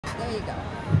There you go.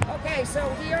 Okay, so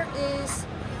here is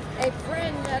a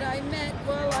friend that I met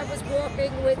while I was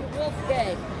walking with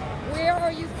Wolfgang. Where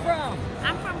are you from?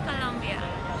 I'm from Colombia.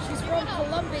 She's from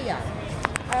Colombia.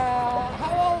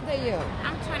 How old are you?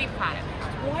 I'm 25.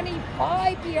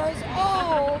 25 years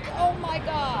old? Oh my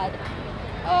God.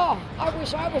 Oh, I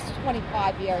wish I was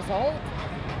 25 years old.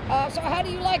 So how do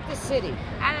you like the city?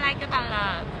 I like it a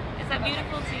lot. It's a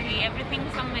beautiful city.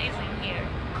 Everything's amazing here.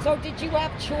 So did you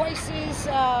have choices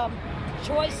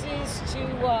to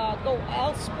go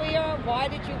elsewhere? Why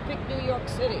did you pick New York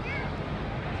City?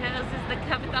 Because it's the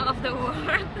capital of the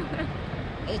world.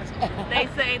 They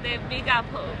say the Big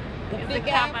Apple. The It's Big the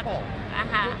capital.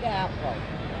 Apple. Big Apple.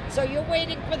 So you're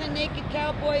waiting for the naked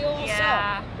cowboy also?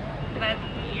 Yeah, but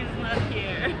he's not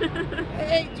here.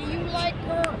 Hey, do you like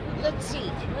her? Let's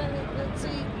see. Let's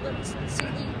see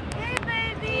the... Hey,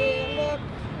 baby! Hey, look.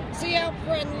 See how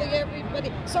friendly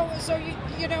everybody... So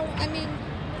you know, I mean,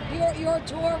 you're a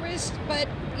tourist, but,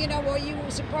 you know, were you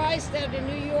surprised that the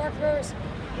New Yorkers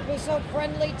were so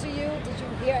friendly to you? Did you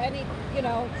hear any, you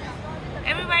know...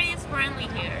 Everybody is friendly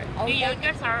here. Okay. New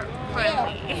Yorkers are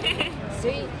friendly. Yeah.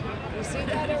 See? You see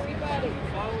that, everybody?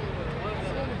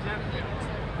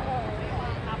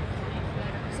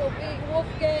 So Big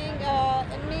Wolfgang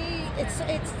and me,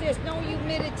 there's no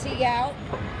humidity out,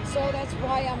 so that's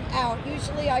why I'm out.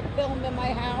 Usually I film in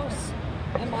my house,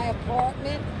 in my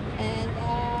apartment, and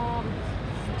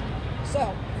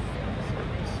so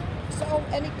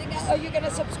anything else? Are you going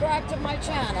to subscribe to my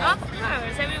channel? Of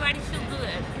course, everybody should do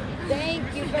it.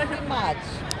 Thank you very much.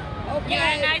 Okay. You're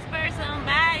a nice person.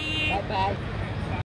 Bye. Bye-bye.